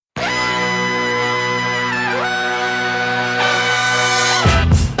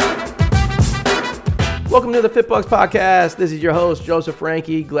Welcome to the FitBucks Podcast. This is your host, Joseph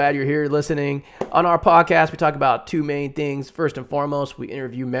Franke. Glad you're here listening. On our podcast, we talk about two main things. First and foremost, we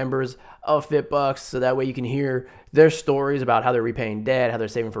interview members of FitBucks so that way you can hear their stories about how they're repaying debt, how they're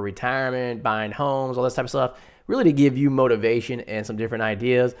saving for retirement, buying homes, all this type of stuff, really to give you motivation and some different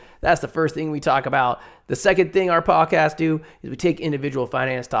ideas. That's the first thing we talk about. The second thing our podcasts do is we take individual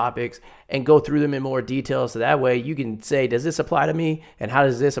finance topics and go through them in more detail so that way you can say, does this apply to me and how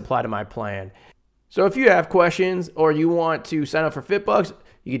does this apply to my plan? So if you have questions or you want to sign up for FitBucks,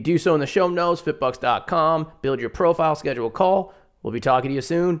 you can do so in the show notes, fitbucks.com. Build your profile, schedule a call. We'll be talking to you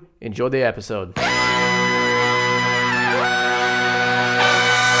soon. Enjoy the episode.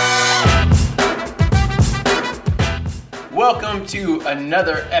 Welcome to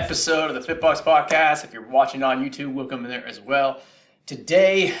another episode of the FitBucks Podcast. If you're watching on YouTube, welcome there as well.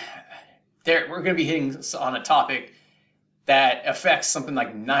 Today, we're going to be hitting on a topic that affects something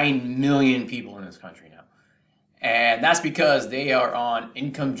like 9 million people in this country now. And that's because they are on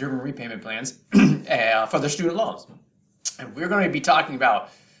income-driven repayment plans for their student loans. And we're going to be talking about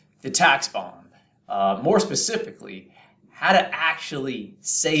the tax bomb, more specifically, how to actually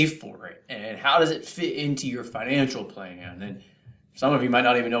save for it and how does it fit into your financial plan. And some of you might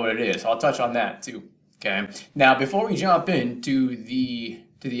not even know what it is. So I'll touch on that too. Okay. Now, before we jump into the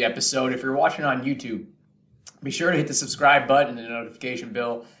episode, if you're watching on YouTube, be sure to hit the subscribe button and the notification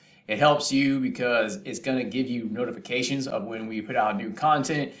bell. It helps you because it's going to give you notifications of when we put out new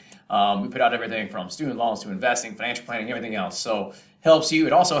content. We put out everything from student loans to investing, financial planning, everything else. So helps you.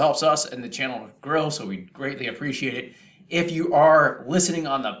 It also helps us and the channel grow, so we greatly appreciate it. If you are listening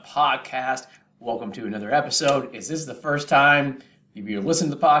on the podcast, welcome to another episode. Is this the first time you've either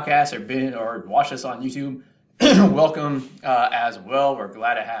listened to the podcast or watched us on YouTube? Welcome as well. We're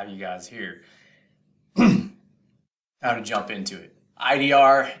glad to have you guys here. How to jump into it.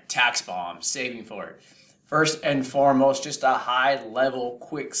 IDR tax bomb, saving for it. First and foremost, just a high-level,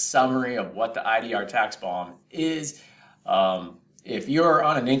 quick summary of what the IDR tax bomb is. If you're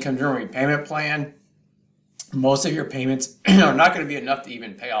on an income-driven repayment plan, most of your payments are not going to be enough to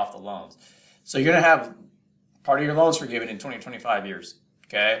even pay off the loans. So you're going to have part of your loans forgiven in 20, 25 years.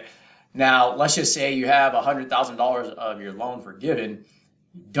 Okay. Now, let's just say you have $100,000 of your loan forgiven.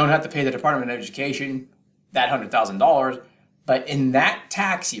 You don't have to pay the Department of Education that $100,000, but in that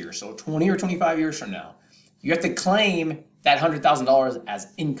tax year, so 20 or 25 years from now, you have to claim that $100,000 as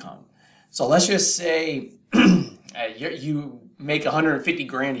income. So let's just say you make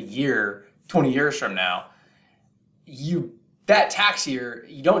 $150,000 a year 20 years from now. That tax year,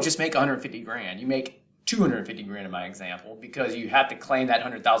 you don't just make $150,000, you make $250,000 in my example, because you have to claim that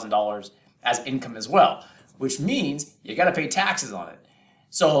 $100,000 as income as well, which means you got to pay taxes on it.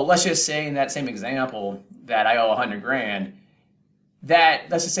 So let's just say in that same example that I owe $100,000, that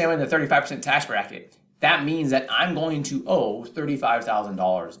let's just say I'm in the 35% tax bracket. That means that I'm going to owe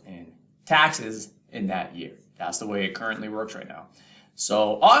 $35,000 in taxes in that year. That's the way it currently works right now.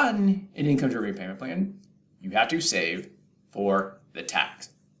 So on an income-driven repayment plan, you have to save for the tax.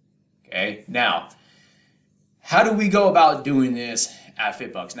 Okay. Now, how do we go about doing this at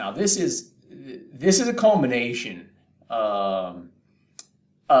FitBucks? Now, this is a culmination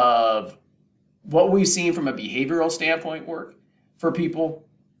of what we've seen from a behavioral standpoint work for people.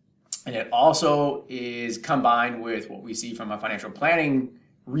 And it also is combined with what we see from a financial planning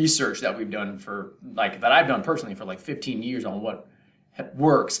research that we've done that I've done personally for 15 years on what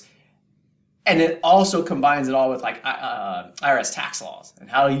works. And it also combines it all with IRS tax laws and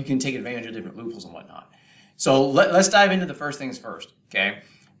how you can take advantage of different loopholes and whatnot. So let's dive into the first things first, okay?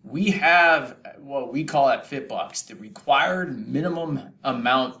 We have what we call at FitBucks the required minimum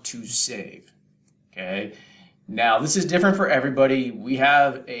amount to save, okay? Now, this is different for everybody. We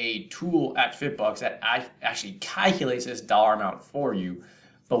have a tool at FitBucks that actually calculates this dollar amount for you.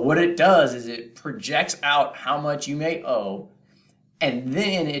 But what it does is it projects out how much you may owe, and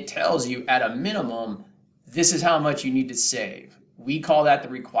then it tells you at a minimum, this is how much you need to save. We call that the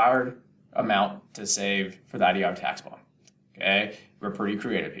required amount to save for the IDR tax bomb, okay? We're pretty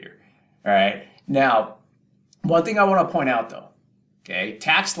creative here, all right? Now, one thing I want to point out though, okay,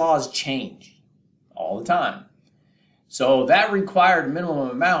 tax laws change all the time. So that required minimum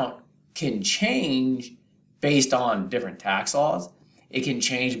amount can change based on different tax laws. It can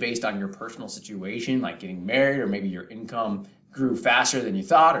change based on your personal situation, like getting married, or maybe your income grew faster than you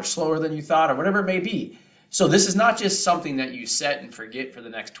thought or slower than you thought or whatever it may be. So this is not just something that you set and forget for the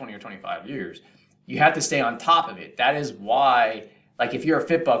next 20 or 25 years. You have to stay on top of it. That is why, if you're a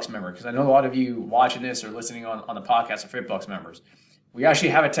FitBucks member, because I know a lot of you watching this or listening on the podcast are FitBucks members, we actually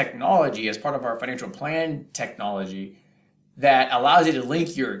have a technology as part of our financial plan technology that allows you to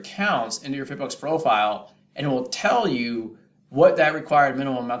link your accounts into your FitBooks profile, and it will tell you what that required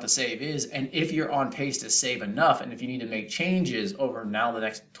minimum amount to save is, and if you're on pace to save enough, and if you need to make changes over now the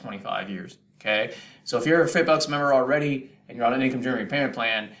next 25 years. Okay, so if you're a FitBooks member already and you're on an income generating payment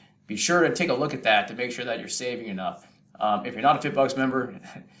plan, be sure to take a look at that to make sure that you're saving enough. If you're not a FitBooks member,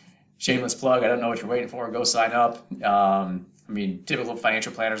 shameless plug, I don't know what you're waiting for, go sign up. Typical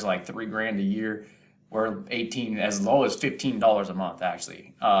financial planners are like $3,000 a year. We're as low as $15 a month,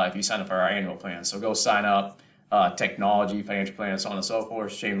 actually, if you sign up for our annual plan. So go sign up. Technology, financial plan, so on and so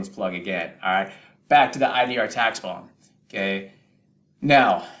forth. Shameless plug again. All right, back to the IDR tax bomb. Okay,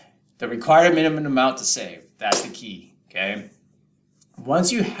 now the required minimum amount to save. That's the key. Okay, once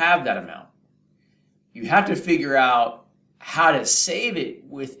you have that amount, you have to figure out how to save it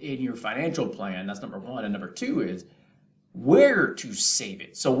within your financial plan. That's number one. And number two is where to save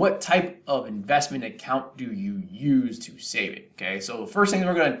it. So what type of investment account do you use to save it? Okay, so the first thing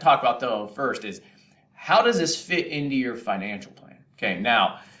we're going to talk about though first is how does this fit into your financial plan? Okay,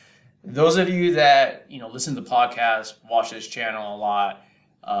 now those of you that listen to the podcast, watch this channel a lot,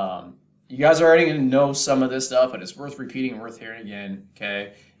 you guys are already going to know some of this stuff, but it's worth repeating and worth hearing again.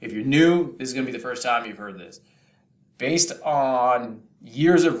 Okay, if you're new, this is going to be the first time you've heard this. Based on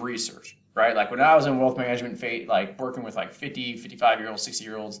years of research, right? Like when I was in wealth management, like working with like 50, 55-year-olds,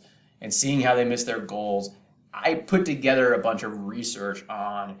 60-year-olds, and seeing how they miss their goals, I put together a bunch of research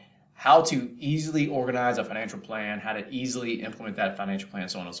on how to easily organize a financial plan, how to easily implement that financial plan,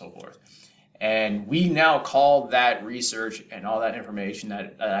 so on and so forth. And we now call that research and all that information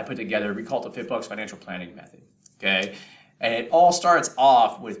that I put together, we call it the FitBooks financial planning method, okay? And it all starts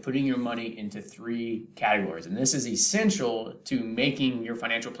off with putting your money into 3 categories. And this is essential to making your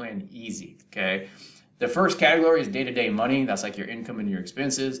financial plan easy, okay? The first category is day-to-day money. That's like your income and your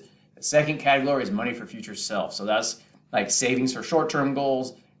expenses. The second category is money for future self. So that's like savings for short-term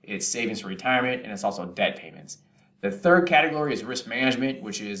goals, it's savings for retirement, and it's also debt payments. The third category is risk management,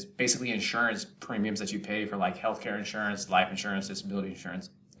 which is basically insurance premiums that you pay for like healthcare insurance, life insurance, disability insurance,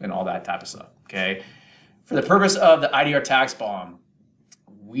 and all that type of stuff, okay? For the purpose of the IDR tax bomb,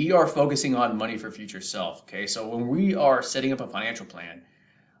 we are focusing on money for future self, okay? So when we are setting up a financial plan,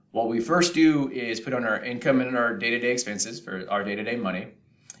 what we first do is put on our income and our day-to-day expenses for our day-to-day money.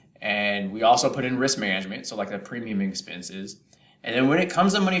 And we also put in risk management, so like the premium expenses. And then when it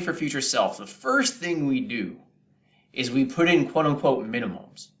comes to money for future self, the first thing we do is we put in quote-unquote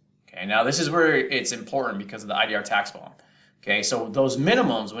minimums, okay? Now this is where it's important because of the IDR tax bomb. Okay, so those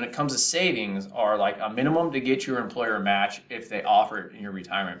minimums, when it comes to savings, are like a minimum to get your employer match if they offer it in your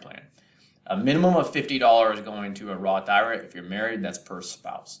retirement plan. A minimum of $50 going to a Roth IRA. If you're married, that's per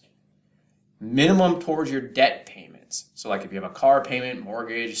spouse. Minimum towards your debt payments. So like if you have a car payment,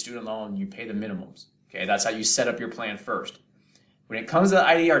 mortgage, student loan, you pay the minimums. Okay, that's how you set up your plan first. When it comes to the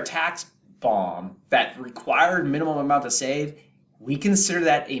IDR tax bomb, that required minimum amount to save, we consider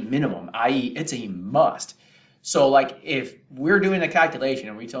that a minimum, i.e. it's a must. So like if we're doing a calculation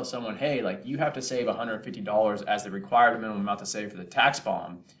and we tell someone, hey, like you have to save $150 as the required minimum amount to save for the tax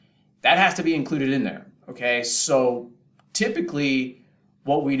bomb, that has to be included in there, okay? So typically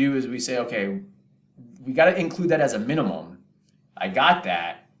what we do is we say, okay, we got to include that as a minimum. I got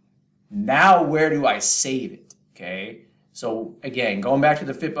that. Now where do I save it, okay? So again, going back to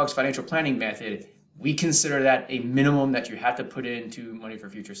the FitBooks financial planning method, we consider that a minimum that you have to put into money for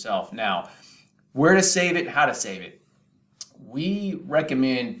future self. Now, where to save it, how to save it. We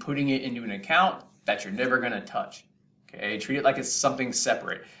recommend putting it into an account that you're never going to touch. Okay, treat it like it's something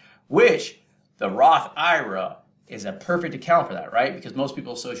separate, which the Roth IRA is a perfect account for that, right? Because most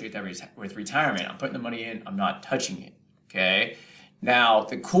people associate that with retirement. I'm putting the money in, I'm not touching it. Okay. Now,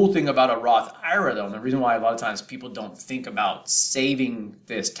 the cool thing about a Roth IRA, though, and the reason why a lot of times people don't think about saving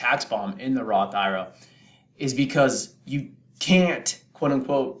this tax bomb in the Roth IRA is because you can't, quote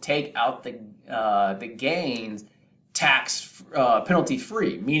unquote, take out the gains tax penalty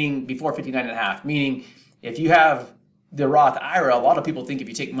free, meaning before 59.5, meaning if you have the Roth IRA, a lot of people think if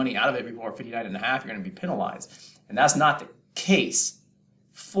you take money out of it before 59.5, you're going to be penalized. And that's not the case,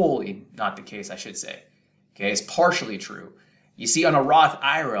 fully not the case, I should say. Okay, it's partially true. You see, on a Roth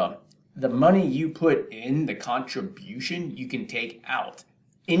IRA, the money you put in, the contribution, you can take out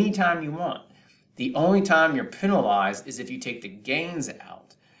anytime you want. The only time you're penalized is if you take the gains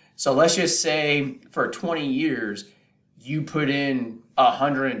out. So let's just say for 20 years, you put in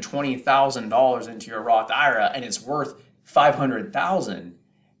 $120,000 into your Roth IRA and it's worth $500,000,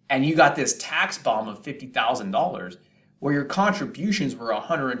 and you got this tax bomb of $50,000 where your contributions were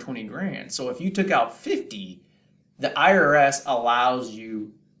 $120,000. So if you took out 50, the IRS allows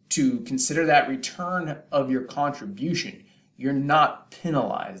you to consider that return of your contribution. you're not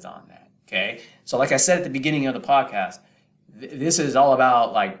penalized on that. Okay. So like I said at the beginning of the podcast, this is all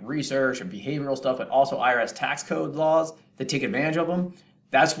about like research and behavioral stuff, but also IRS tax code laws that take advantage of them.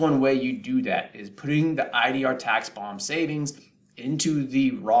 That's one way you do that, is putting the IDR tax bomb savings into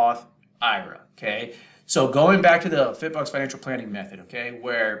the Roth IRA. Okay. So going back to the FitBucks financial planning method, okay,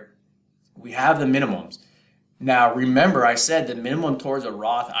 where we have the minimums. Now, remember, I said the minimum towards a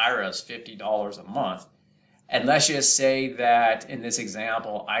Roth IRA is $50 a month. And let's just say that in this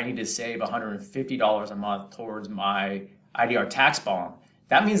example, I need to save $150 a month towards my IDR tax bomb.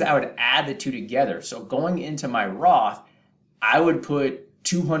 That means I would add the two together. So going into my Roth, I would put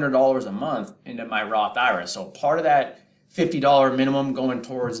 $200 a month into my Roth IRA. So part of that $50 minimum going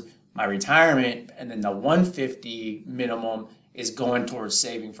towards my retirement, and then the $150 minimum is going towards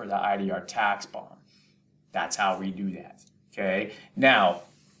saving for the IDR tax bomb. That's how we do that. Okay. Now,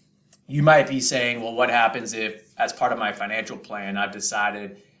 you might be saying, well, what happens if, as part of my financial plan, I've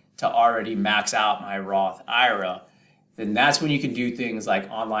decided to already max out my Roth IRA? Then that's when you can do things like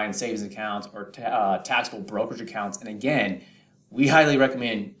online savings accounts or taxable brokerage accounts. And again, we highly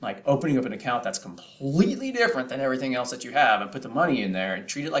recommend like opening up an account that's completely different than everything else that you have and put the money in there and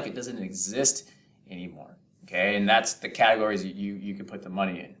treat it like it doesn't exist anymore. Okay. And that's the categories that you can put the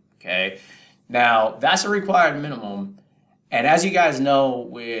money in. Okay. Now, that's a required minimum. And as you guys know,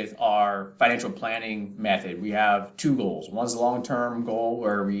 with our financial planning method, we have two goals. One's the long-term goal,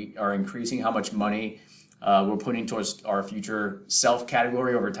 where we are increasing how much money we're putting towards our future self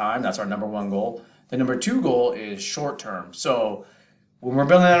category over time. That's our number one goal. The number two goal is short-term. So when we're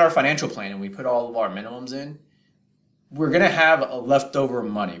building out our financial plan and we put all of our minimums in, we're going to have a leftover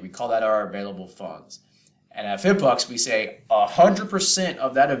money. We call that our available funds. And at FitBucks, we say 100%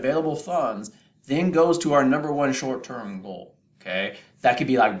 of that available funds then goes to our number one short-term goal. Okay, that could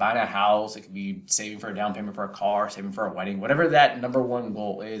be like buying a house. It could be saving for a down payment for a car, saving for a wedding, whatever that number one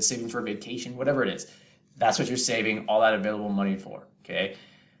goal is, saving for a vacation, whatever it is. That's what you're saving all that available money for. Okay.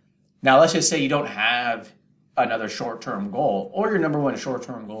 Now let's just say you don't have another short-term goal, or your number one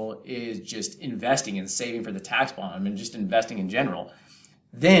short-term goal is just investing and saving for the tax bomb and just investing in general.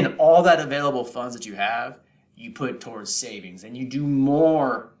 Then all that available funds that you have, you put towards savings, and you do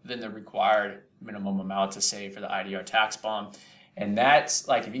more than the required minimum amount to save for the IDR tax bomb. And that's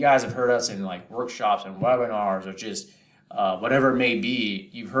like, if you guys have heard us in like workshops and webinars or just whatever it may be,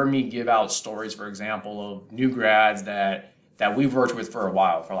 you've heard me give out stories, for example, of new grads that we've worked with for a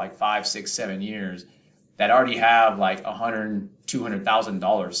while, for like 5, 6, 7 years, that already have like $100,000,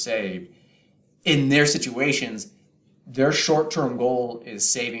 $200,000 saved. In their situations, their short-term goal is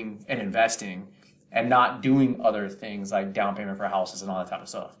saving and investing and not doing other things like down payment for houses and all that type of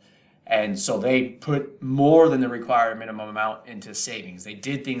stuff. And so they put more than the required minimum amount into savings. They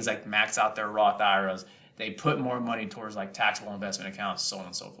did things like max out their Roth IRAs. They put more money towards like taxable investment accounts, so on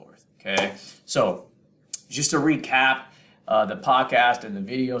and so forth. Okay. So just to recap the podcast and the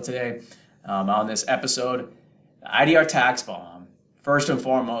video today on this episode, the IDR tax bomb, first and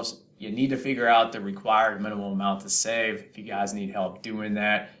foremost, you need to figure out the required minimum amount to save. If you guys need help doing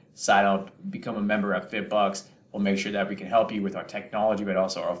that, sign up, become a member at FitBucks. We'll make sure that we can help you with our technology, but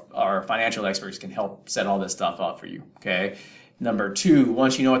also our financial experts can help set all this stuff up for you, okay? Number two,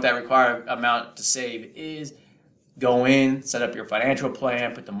 once you know what that required amount to save is, go in, set up your financial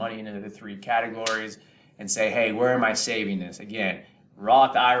plan, put the money into the 3 categories, and say, hey, where am I saving this? Again,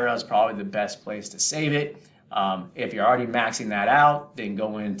 Roth IRA is probably the best place to save it. If you're already maxing that out, then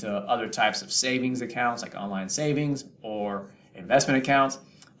go into other types of savings accounts like online savings or investment accounts.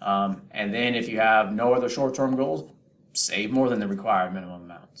 And then if you have no other short-term goals, save more than the required minimum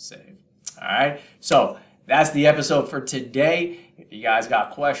amount to save. All right. So that's the episode for today. If you guys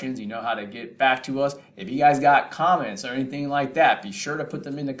got questions, you know how to get back to us. If you guys got comments or anything like that, be sure to put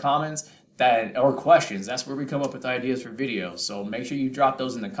them in the comments or questions. That's where we come up with ideas for videos. So make sure you drop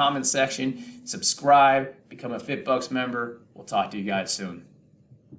those in the comments section. Subscribe, become a FitBucks member. We'll talk to you guys soon.